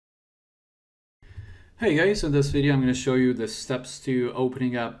Hey guys, in this video I'm going to show you the steps to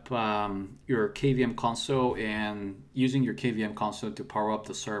opening up your KVM console and using your KVM console to power up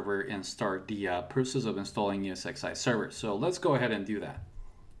the server and start the process of installing ESXi server. So let's go ahead and do that.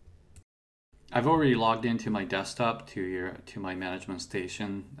 I've already logged into my desktop to my management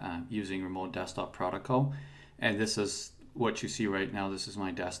station using remote desktop protocol, and this is what you see right now. This is my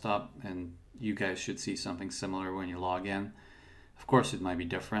desktop, and you guys should see something similar when you log in. Of course it might be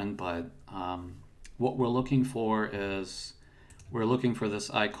different, but what we're looking for is we're looking for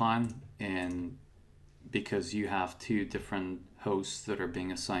this icon, and because you have two different hosts that are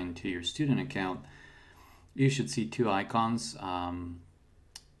being assigned to your student account, you should see two icons.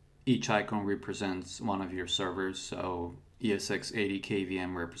 Each icon represents one of your servers. So ESX80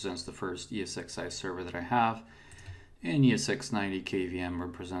 KVM represents the first ESXi server that I have, and ESX90 KVM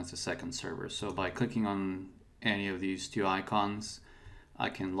represents the second server. So by clicking on any of these two icons, I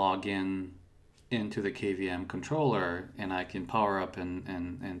can log into the KVM controller, and I can power up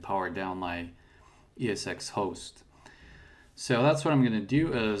and power down my ESX host. So that's what I'm going to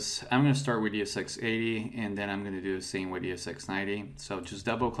do. Is I'm going to start with ESX80, and then I'm going to do the same with ESX90. So just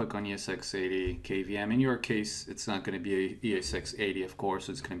double click on ESX80 KVM. In your case, it's not going to be ESX80, of course,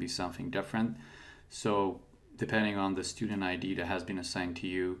 it's going to be something different. So depending on the student ID that has been assigned to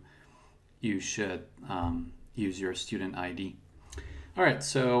you, you should use your student ID. All right,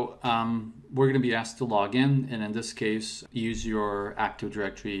 so we're going to be asked to log in, and in this case, use your Active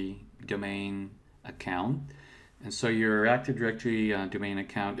Directory domain account. And so your Active Directory domain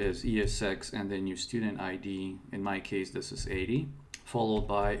account is ESX and then your student ID. In my case, this is 80, followed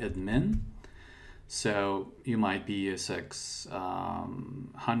by admin. So you might be ESX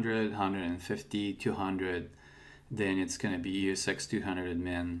 100, 150, 200, then it's going to be ESX 200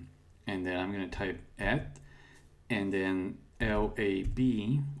 admin, and then I'm going to type ed, and then LAB,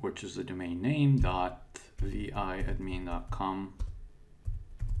 which is the domain name, .viadmin.com,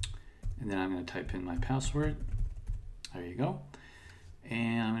 and then I'm going to type in my password. There you go,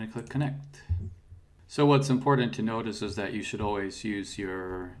 and I'm going to click connect. So what's important to notice is that you should always use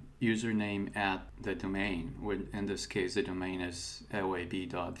your username at the domain. In this case, the domain is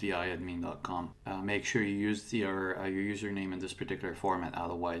lab.viadmin.com. Make sure you use your username in this particular format,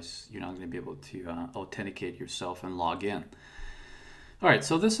 otherwise you're not going to be able to authenticate yourself and log in. All right,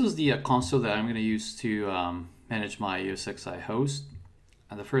 so this is the console that I'm going to use to manage my ESXi host.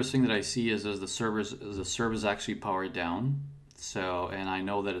 And the first thing that I see is the server's actually powered down. So, and I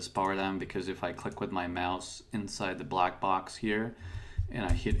know that it's powered down because if I click with my mouse inside the black box here and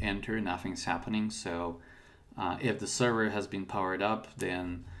I hit enter, nothing's happening. So if the server has been powered up,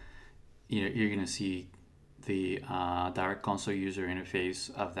 then you're going to see the direct console user interface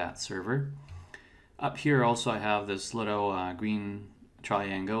of that server. Up here also I have this little green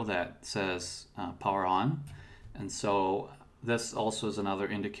triangle that says power on, and so this also is another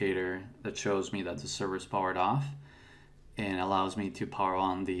indicator that shows me that the server is powered off and allows me to power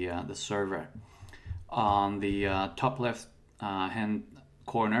on the server. On the top left hand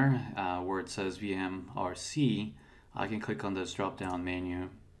corner where it says VMRC, I can click on this drop down menu.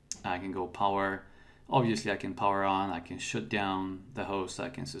 I can go power. Obviously I can power on, I can shut down the host, I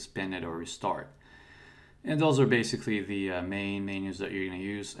can suspend it or restart. And those are basically the main menus that you're going to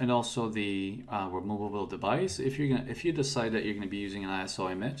use, and also the removable device. If you decide that you're going to be using an ISO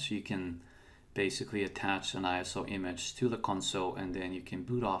image, you can basically attach an ISO image to the console, and then you can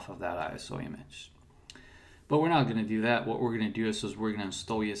boot off of that ISO image. But we're not going to do that. What we're going to do is we're going to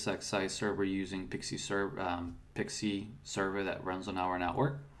install ESXi server using PXi server that runs on our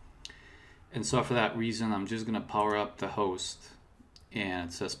network. And so for that reason, I'm just going to power up the host, and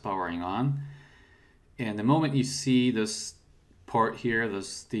it says powering on. And the moment you see this port here,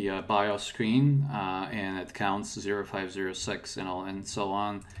 the BIOS screen, and it counts 0506 and so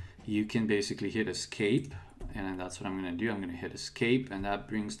on, you can basically hit escape, and that's what I'm going to do. I'm going to hit escape, and that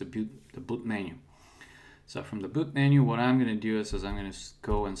brings the boot menu. So from the boot menu, what I'm going to do is I'm going to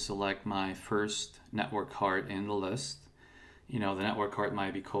go and select my first network card in the list. The network card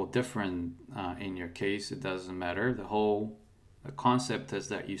might be called different in your case. It doesn't matter. The concept is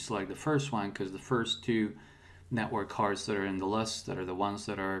that you select the first one because the first two network cards that are in the list that are the ones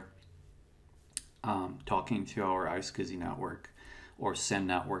that are talking to our ESXi network or SEN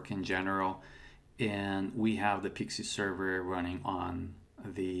network in general, and we have the PXi server running on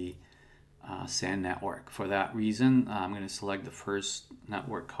the SEN network. For that reason, I'm going to select the first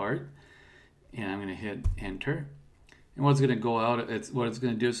network card, and I'm going to hit enter. And what's going to go out, what it's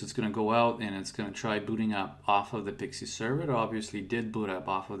going to do is it's going to go out and it's going to try booting up off of the PXi server. It obviously did boot up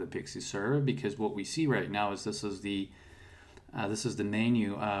off of the PXi server, because what we see right now is this is the This is the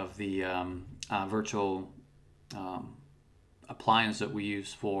menu of the virtual appliance that we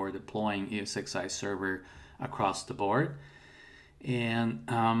use for deploying ESXi server across the board. And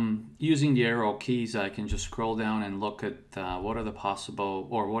using the arrow keys, I can just scroll down and look at what are the possible,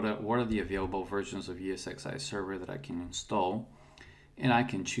 or what are the available versions of ESXi server that I can install, and I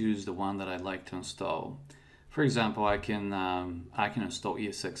can choose the one that I'd like to install. For example, I can install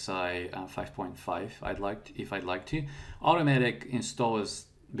ESXi 5.5 if I'd like to. Automatic install is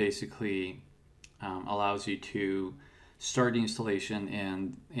basically allows you to start the installation,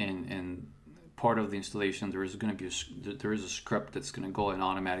 and part of the installation there is a script that's going to go and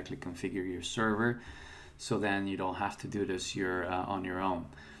automatically configure your server, so then you don't have to do this on your own.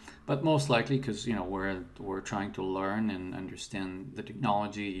 But most likely, because we're trying to learn and understand the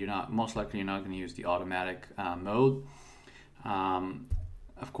technology, most likely you're not going to use the automatic mode.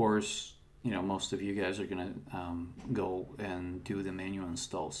 Of course, most of you guys are going to go and do the manual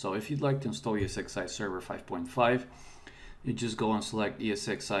install. So if you'd like to install ESXi server 5.5, you just go and select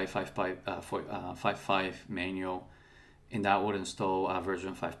ESXi 5.5 manual, and that would install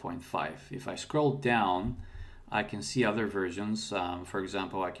version 5.5. If I scroll down, I can see other versions. For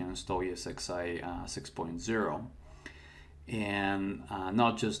example, I can install ESXi 6.0. And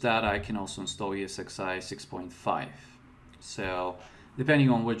not just that, I can also install ESXi 6.5. So depending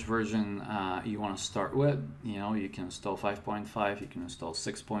on which version you want to start with, you can install 5.5, you can install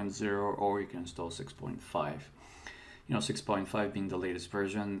 6.0, or you can install 6.5. 6.5 being the latest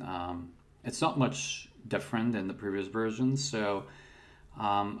version. It's not much different than the previous versions. So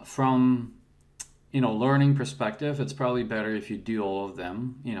from learning perspective, it's probably better if you do all of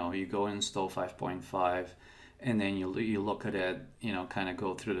them. You go install 5.5, and then you look at it, kind of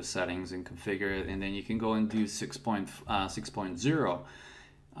go through the settings and configure it, and then you can go and do 6.0,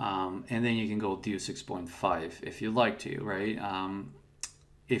 and then you can go do 6.5 if you'd like to, right?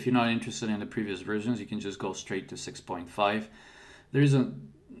 If you're not interested in the previous versions, you can just go straight to 6.5. There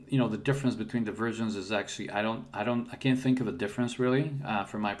isn't, the difference between the versions is actually, I can't think of a difference really.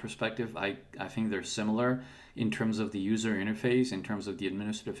 From my perspective, I think they're similar in terms of the user interface, in terms of the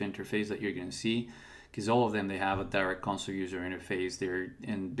administrative interface that you're going to see, because all of them, they have a direct console user interface there.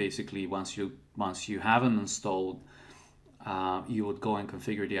 And basically once you have them installed, you would go and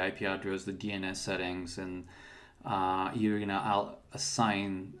configure the IP address, the DNS settings, and you're going to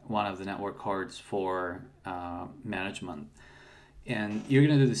assign one of the network cards for management. And you're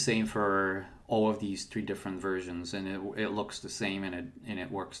going to do the same for all of these 3 different versions, and it looks the same, and it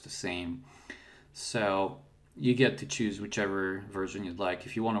works the same. So you get to choose whichever version you'd like.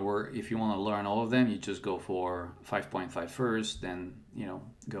 If you want to learn all of them, you just go for 5.5 first, then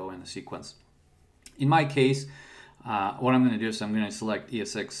go in the sequence. In my case, what I'm going to do is I'm going to select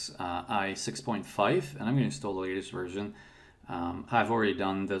ESXi 6.5, and I'm going to install the latest version. I've already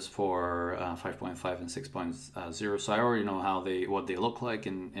done this for 5.5 and 6.0, so I already know what they look like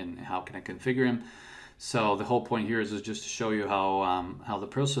and how can I configure them. So the whole point here is just to show you how the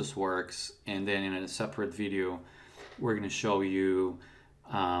process works, and then in a separate video we're going to show you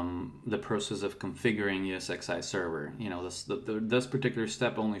the process of configuring ESXi server. This particular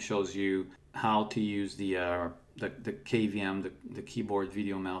step only shows you how to use the KVM, the keyboard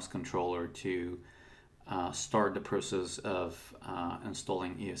video mouse controller, to start the process of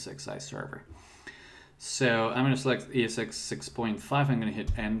installing ESXi server. So I'm going to select ESX 6.5. I'm going to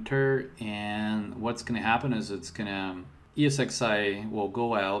hit enter, and what's going to happen is ESXi will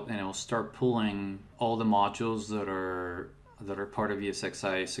go out and it will start pulling all the modules that are part of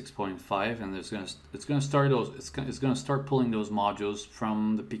ESXi 6.5, and it's going to start pulling those modules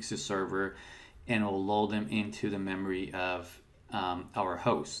from the Pixie server, and will load them into the memory of our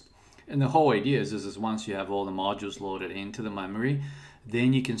host. And the whole idea is once you have all the modules loaded into the memory,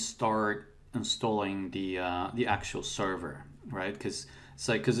 then you can start installing the actual server, right? Because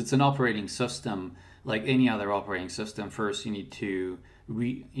it's an operating system like any other operating system. First, you need to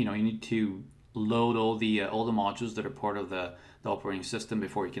load all the modules that are part of the operating system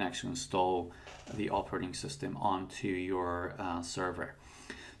before you can actually install the operating system onto your server.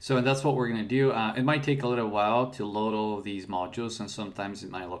 So that's what we're going to do. It might take a little while to load all of these modules, and sometimes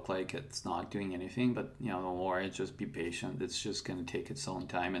it might look like it's not doing anything, but don't worry, just be patient. It's just going to take its own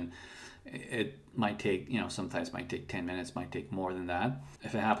time, and it might take, sometimes might take 10 minutes, might take more than that.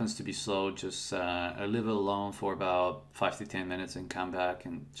 If it happens to be slow, just leave it alone for about 5 to 10 minutes and come back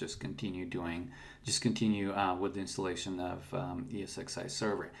and just continue with the installation of ESXi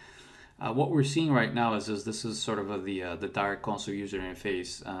server. What we're seeing right now is this is sort of the direct console user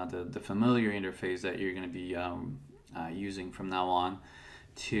interface, the familiar interface that you're going to be using from now on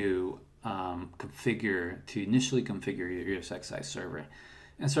to initially configure your ESXi server.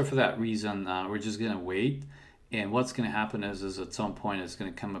 And so for that reason, we're just going to wait. And what's going to happen is at some point it's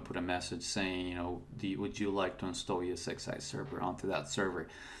going to come up with a message saying, you know, would you like to install ESXi server onto that server,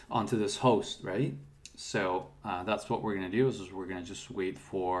 onto this host, right? So that's what we're going to do is we're going to just wait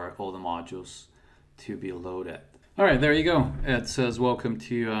for all the modules to be loaded. All right, there you go. It says welcome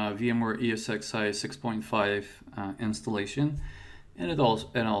to VMware ESXi 6.5 installation. And it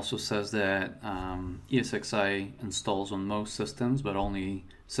also says that ESXi installs on most systems, but only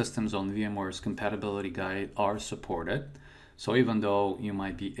systems on VMware's compatibility guide are supported. So even though you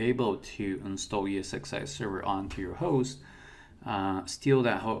might be able to install ESXi server onto your host, still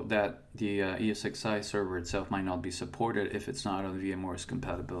the ESXi server itself might not be supported if it's not on VMware's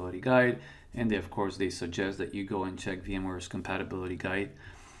compatibility guide. And of course, they suggest that you go and check VMware's compatibility guide.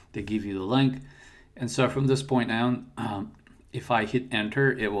 They give you the link. And so from this point on, if I hit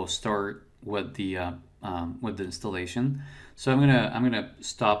enter, it will start with the installation. So I'm gonna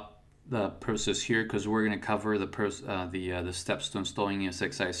stop the process here because we're gonna cover the steps to installing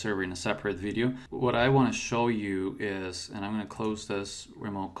ESXi server in a separate video. What I want to show you is, and I'm gonna close this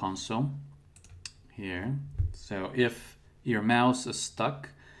remote console here. So if your mouse is stuck,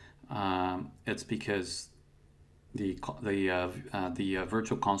 it's because the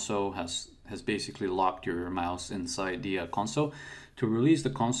virtual console has basically locked your mouse inside the console. To release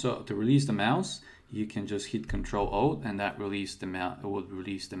the mouse, you can just hit Control-Alt, and that will release the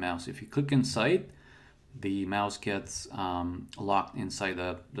mouse. If you click inside, the mouse gets locked inside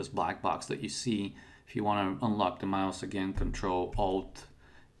this black box that you see. If you want to unlock the mouse again, Control-Alt,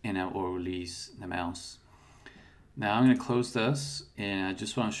 and it will release the mouse. Now I'm going to close this, and I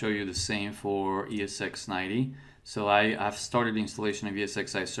just want to show you the same for ESX90. So I've started the installation of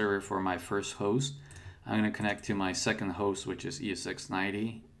ESXi server for my first host. I'm going to connect to my second host, which is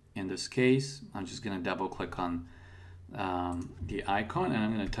ESX90. In this case, I'm just going to double click on the icon, and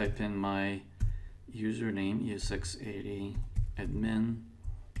I'm going to type in my username, ESX80 admin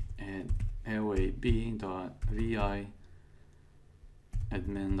at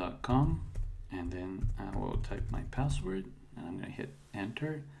oab.vi.admin.com, and then I will type my password, and I'm going to hit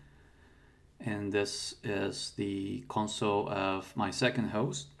enter. And this is the console of my second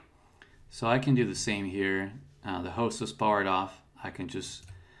host. So I can do the same here. The host is powered off. I can just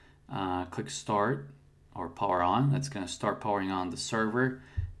click start or power on. That's going to start powering on the server.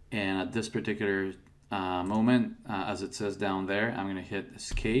 And at this particular moment, as it says down there, I'm going to hit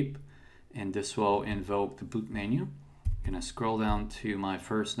escape, and this will invoke the boot menu. I'm going to scroll down to my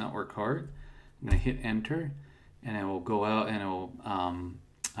first network card. I'm going to hit enter, and it will go out and it will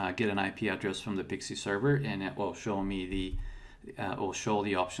get an IP address from the Pixie server, and it will show me the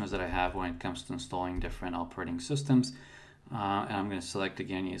options that I have when it comes to installing different operating systems. And I'm going to select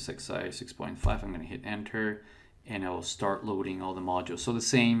again ESXi 6.5. I'm going to hit enter, and it will start loading all the modules. So the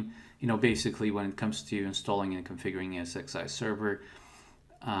same, basically when it comes to installing and configuring ESXi server,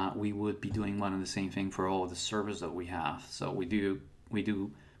 we would be doing one and the same thing for all of the servers that we have. So we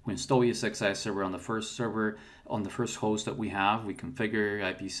install ESXi server on the first server, on the first host that we have. We configure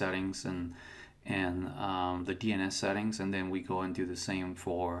IP settings and the DNS settings, and then we go and do the same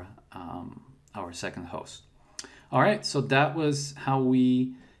for our second host. All right, so that was how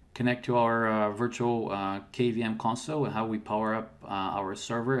we connect to our virtual KVM console, and how we power up our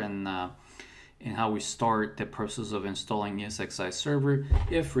server, and how we start the process of installing ESXi server.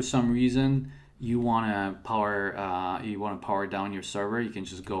 If for some reason you want to power down your server, you can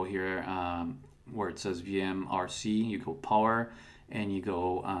just go here where it says VMRC. You go power, and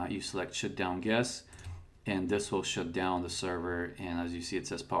you select shut down guest, and this will shut down the server. And as you see, it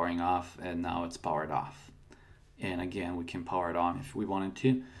says powering off, and now it's powered off. And again, we can power it on if we wanted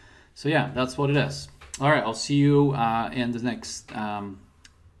to. So yeah, that's what it is. All right, I'll see you in the next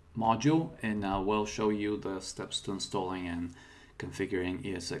module, and we'll show you the steps to installing and configuring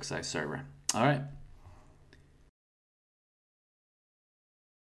ESXi server. All right.